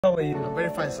How are you? I'm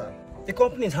very fine, sir. The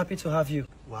company is happy to have you.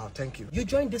 Wow, thank you. You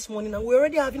joined this morning and we're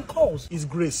already having calls. It's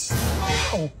grace.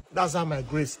 Wow. That's how my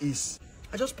grace is.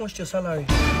 I just punched your salary.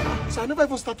 So I never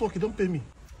even start work, you don't pay me.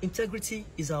 Integrity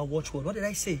is our watchword. What did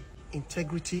I say?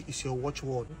 Integrity is your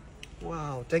watchword.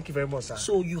 Wow, thank you very much, sir.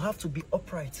 So you have to be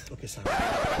upright. Okay, sir.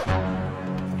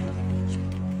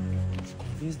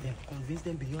 Convince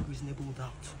them beyond reasonable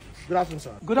doubt. Good afternoon,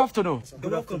 sir. Good afternoon.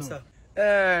 You're welcome, sir.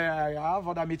 I have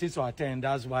other meetings to attend.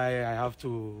 That's why I have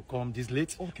to come this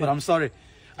late. Okay. But I'm sorry.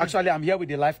 Actually, I'm here with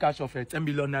the life cash of 10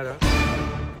 million naira.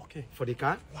 Okay. For the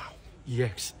car? Wow.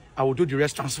 Yes. I will do the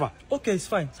rest transfer. Okay, it's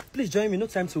fine. Please join me. No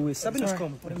time to waste. Sabino's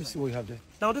come. Let me see what you have there.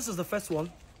 Now, this is the first one.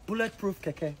 Bulletproof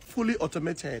keke. Fully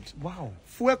automated. Wow.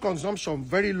 Fuel consumption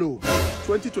very low.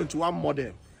 2021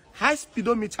 model. High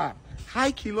speedometer.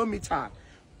 High kilometer.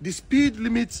 The speed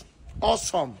limit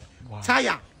awesome. Wow.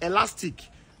 Tire elastic.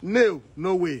 No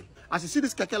way. As you see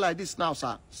this keke like this now,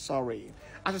 sir, sorry.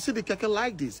 As you see the keke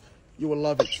like this, you will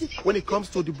love it. When it comes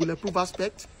to the bulletproof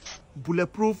aspect,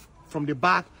 bulletproof from the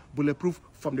back, bulletproof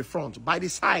from the front. By the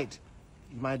side,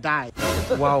 you might die.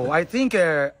 Wow. I think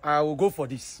I will go for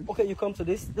this. Okay, you come to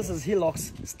this. This is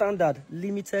Hilux Standard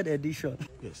Limited Edition.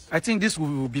 Yes. I think this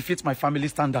will befit my family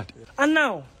standard. And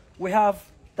now, we have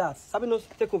that. Sabino's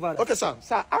take over. Okay, sir.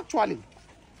 Sir, actually,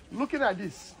 looking at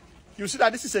this, you see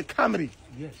that this is a Camry.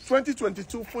 Yes.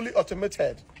 2022 fully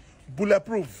automated,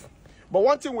 bulletproof. But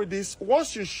one thing with this,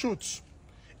 once you shoot,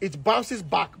 it bounces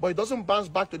back, but it doesn't bounce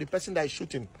back to the person that is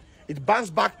shooting. It bounces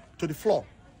back to the floor.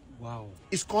 Wow.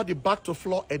 It's called the back to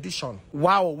floor edition.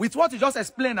 Wow. With what you just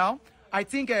explained now, I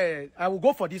think I will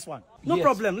go for this one. No Yes.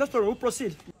 problem. Let's we'll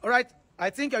proceed. All right. I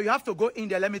think you have to go in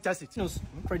there. Let me test it.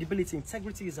 Credibility,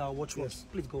 integrity is our watchword. Yes.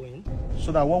 Please go in.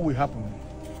 So that what will happen?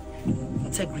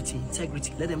 Integrity.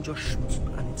 Let them just shoot,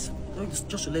 and it's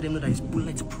just to let them know that it's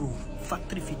bulletproof,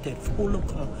 factory fitted, full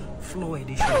floor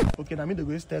edition. Okay, I mean the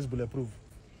going test bulletproof.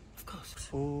 Of course.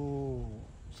 Oh,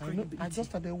 so I just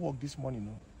started work this morning,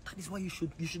 no? That is why you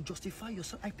should justify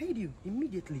yourself. I paid you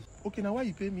immediately. Okay, now why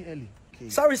you pay me early? Okay.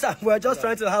 Sorry, sir. We're just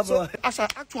trying to have So, a.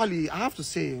 actually, I have to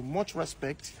say, much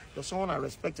respect. You're someone I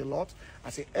respect a lot.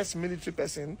 As an ex-military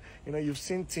person, you know, you've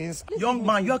seen things. Young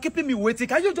man, you are keeping me waiting.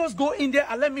 Can you just go in there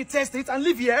and let me test it and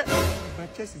leave here? My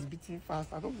chest is beating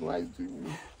fast. I don't know why it's doing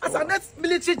me. As an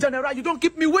ex-military general, you don't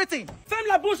keep me waiting. Fem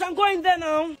la bush, I'm going there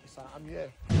now. Sir, I'm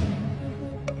here.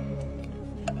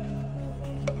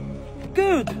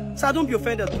 Good. Sir, don't be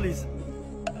offended, please.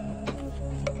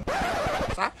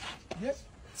 Sir? Yes.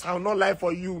 Sir, I will not lie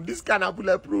for you. This kind of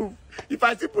bulletproof. If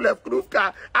I see bulletproof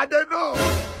car, I don't know.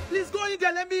 Please go in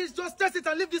there. Let me just test it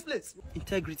and leave this place.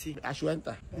 Integrity. I should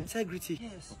enter. Integrity.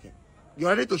 Yes. Okay. You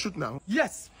ready to shoot now?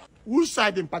 Yes. Which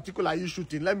side in particular are you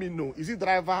shooting? Let me know. Is it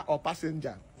driver or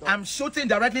passenger? I'm shooting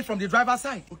directly from the driver's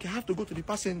side. Okay, I have to go to the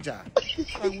passenger.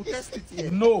 I will test it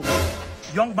here. No.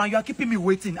 Young man, you are keeping me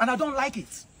waiting and I don't like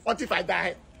it. What if I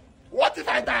die? What if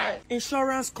I die?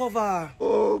 Insurance cover.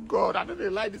 Oh God, I don't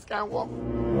really like this kind of work.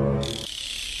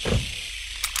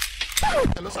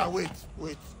 Hello, sir, wait.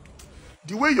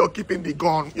 The way you're keeping the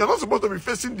gun, you're not supposed to be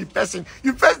facing the person.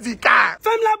 You face the car.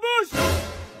 Fem la bush.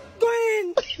 Go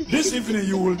in. This evening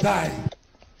you will die.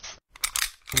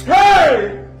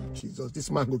 Hey! Jesus, this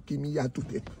man will kill me here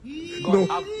today. God No.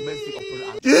 have mercy upon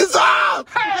us. Jesus!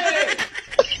 Hey!